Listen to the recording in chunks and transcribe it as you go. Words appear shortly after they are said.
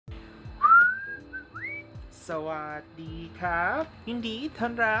สวัสดีครับยินดีต้อ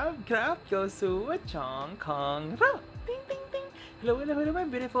นรับครับเข้าสู่ช่องของเราติ๊งติ๊งติ๊ง Hello, hello, hello, my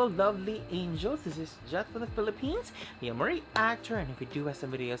beautiful, lovely angels. This is Jet from the Philippines. I'm a reactor, and if you do have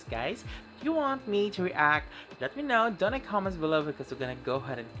some videos, guys, you want me to react, let me know down in the comments below because we're gonna go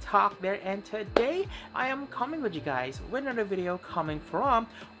ahead and talk there. And today, I am coming with you guys with another video coming from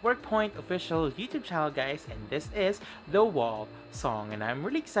WorkPoint official YouTube channel, guys, and this is the Wall song. And I'm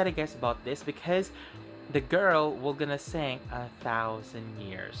really excited, guys, about this because the girl we're gonna sing 1,000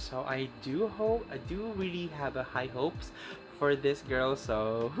 years. So I do really have a high hopes for this girl. So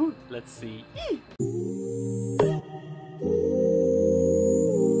let's see.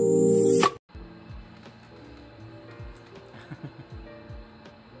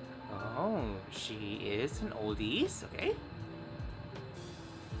 Oh, she is an oldies, okay?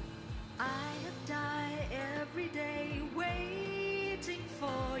 I have died every day waiting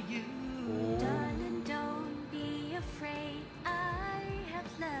for you. Darling, don't be afraid. I have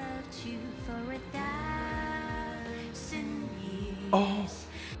loved you for 1,000 years. Oh.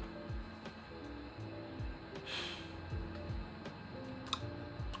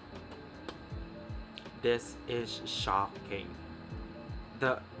 This is shocking.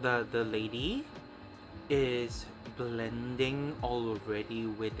 The lady is blending already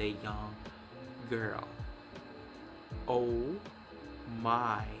with a young girl. Oh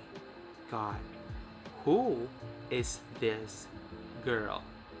my God, who is this girl?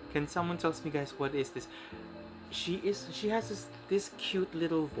 Can someone tell me, guys, what is this? She has this cute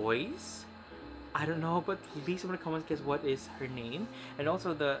little voice. I don't know, but please in the comments, guys, what is her name, and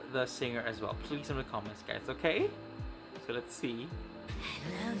also the singer as well. Please in the comments, guys. Okay, so let's see. I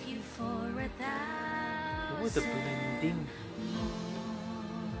love you for 1,000. Oh, the blending.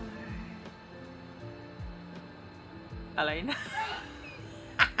 Alay na.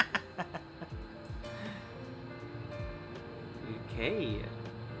 Okay.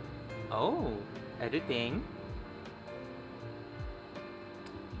 Oh, editing.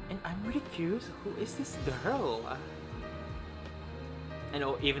 And I'm really curious, who is this girl? I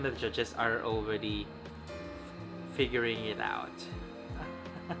know even the judges are already figuring it out.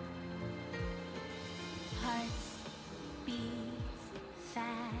 Hearts beats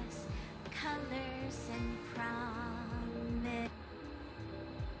fast, colors and promise.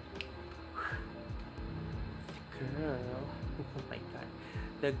 The girl, oh my God,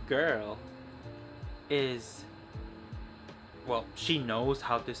 the girl is, well, she knows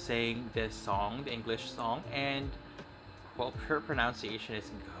how to sing this song, the English song, and well, her pronunciation is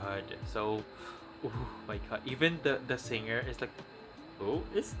good. So, oh my God, even the singer is like, who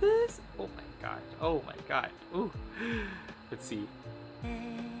is this? Oh my God, oh my God. Ooh, let's see.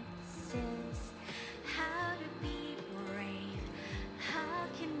 This is how to be brave. How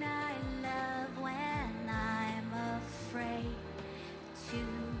can I love when I'm afraid to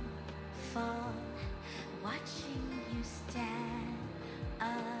fall? Watching you stand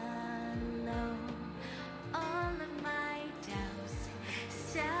alone, all of my doubts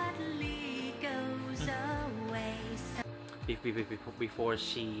sadly goes away. Before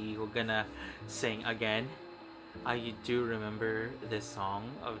she was gonna sing again, you do remember this song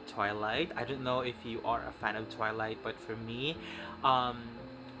of Twilight. I don't know if you are a fan of Twilight, but for me,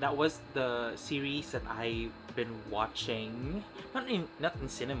 that was the series that I've been watching, not in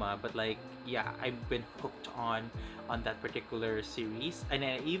cinema, but like, yeah, I've been hooked on that particular series. And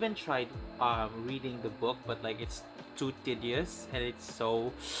I even tried reading the book, but like it's too tedious and it's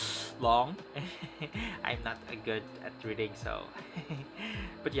so long. I'm not good at reading, so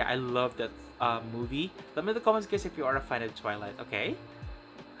but yeah, I love that movie. Let me know in the comments, guys, if you are a fan of Twilight. Okay,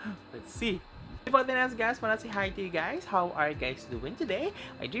 let's see. Before then, else, guys, wanna say hi to you guys. How are you guys doing today?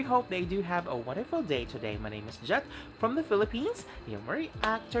 I do hope they do have a wonderful day today. My name is Jet from the Philippines. I'm a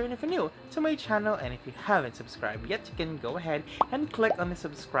reactor, and if you're new to my channel and if you haven't subscribed yet, you can go ahead and click on the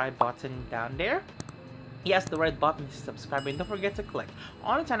subscribe button down there. Yes, the red button is subscribe, and don't forget to click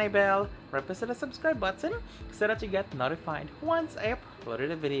on the tiny bell right beside the subscribe button so that you get notified once I uploaded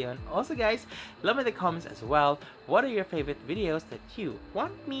a video. And also, guys, let me in the comments as well, what are your favorite videos that you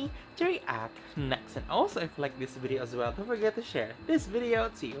want me to react next. And also, if you like this video as well, don't forget to share this video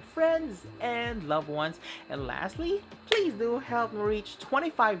to your friends and loved ones. And lastly, please do help me reach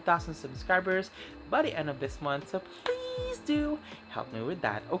 25,000 subscribers by the end of this month, so please do help me with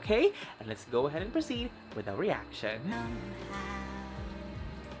that. Okay, and let's go ahead and proceed with our reaction.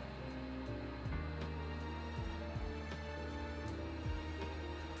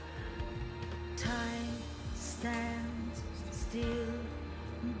 Time stands still,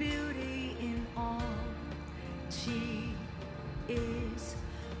 beauty in all she is.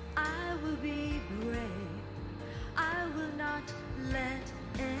 I will be brave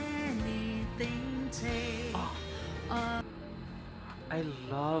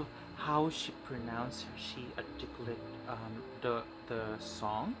how she pronounced her, she articulate the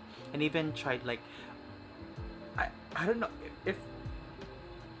song, and even tried like I don't know if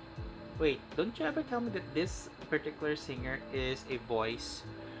wait, don't you ever tell me that this particular singer is a voice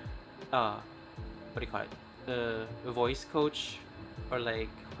what do you call it, a voice coach, or like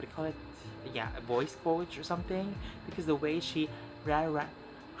what do you call it, yeah, a voice coach or something, because the way she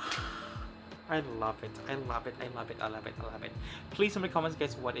I love it. I love it. I love it. I love it. I love it. Please in the comments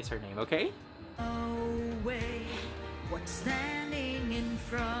guess what is her name, okay? Away, what's standing in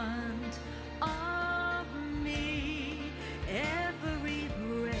front of me? Every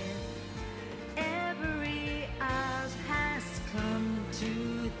breath, every hour has come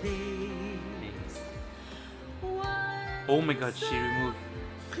to this. Oh my god, she removed.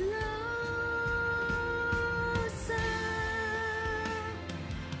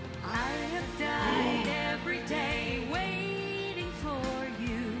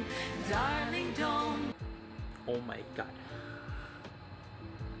 Oh my god.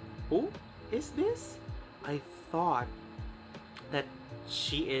 Who is this? I thought that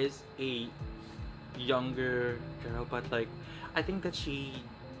she is a younger girl, but like I think that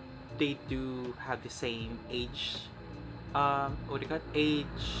they do have the same age what do you call it? Age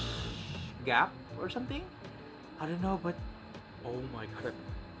gap or something? I don't know, but oh my god,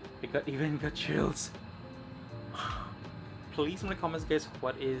 I even got chills. Please in the comments guys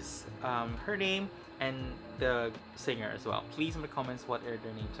what is her name and the singer as well. Please in the comments what are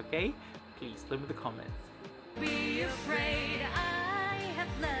their names, okay? Please leave me the comments. Be afraid, I have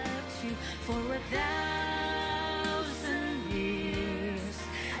left you for 1,000 years.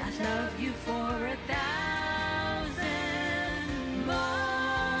 I love you for 1,000 more.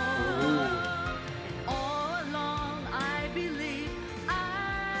 And all along I believe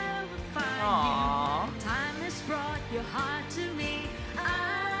I will find you. Time has brought your heart to me.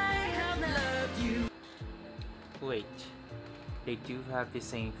 I have loved you. Wait, they do have the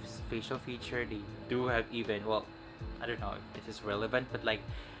same facial feature. They do have even, well, I don't know if this is relevant, but like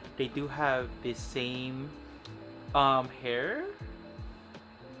they do have the same hair.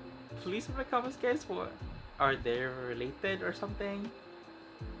 Please in the comments guys, what are they related or something?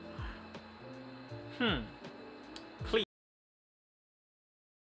 Please.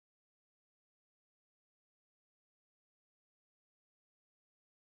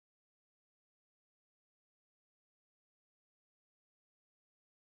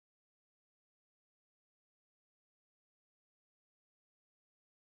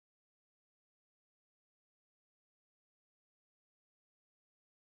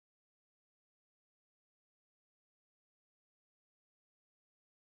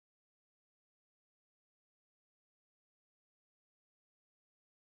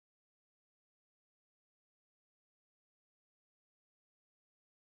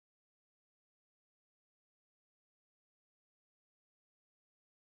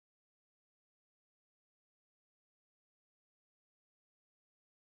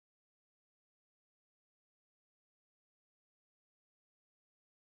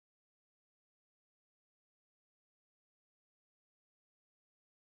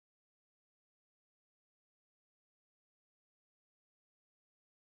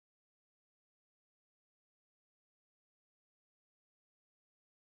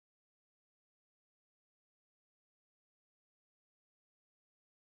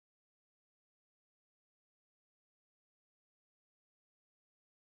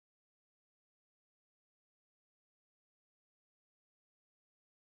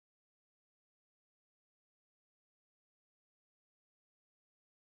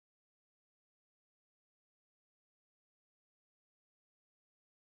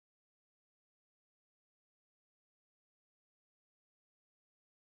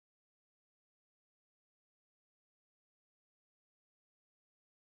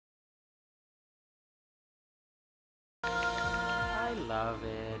 I love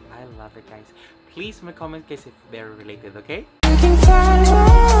it. I love it guys. Please in the comments guys if they're related, okay?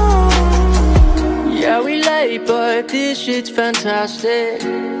 Yeah, we late, but this shit's fantastic.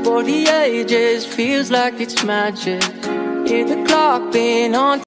 For the ages, feels like it's magic. Hear the clock being on.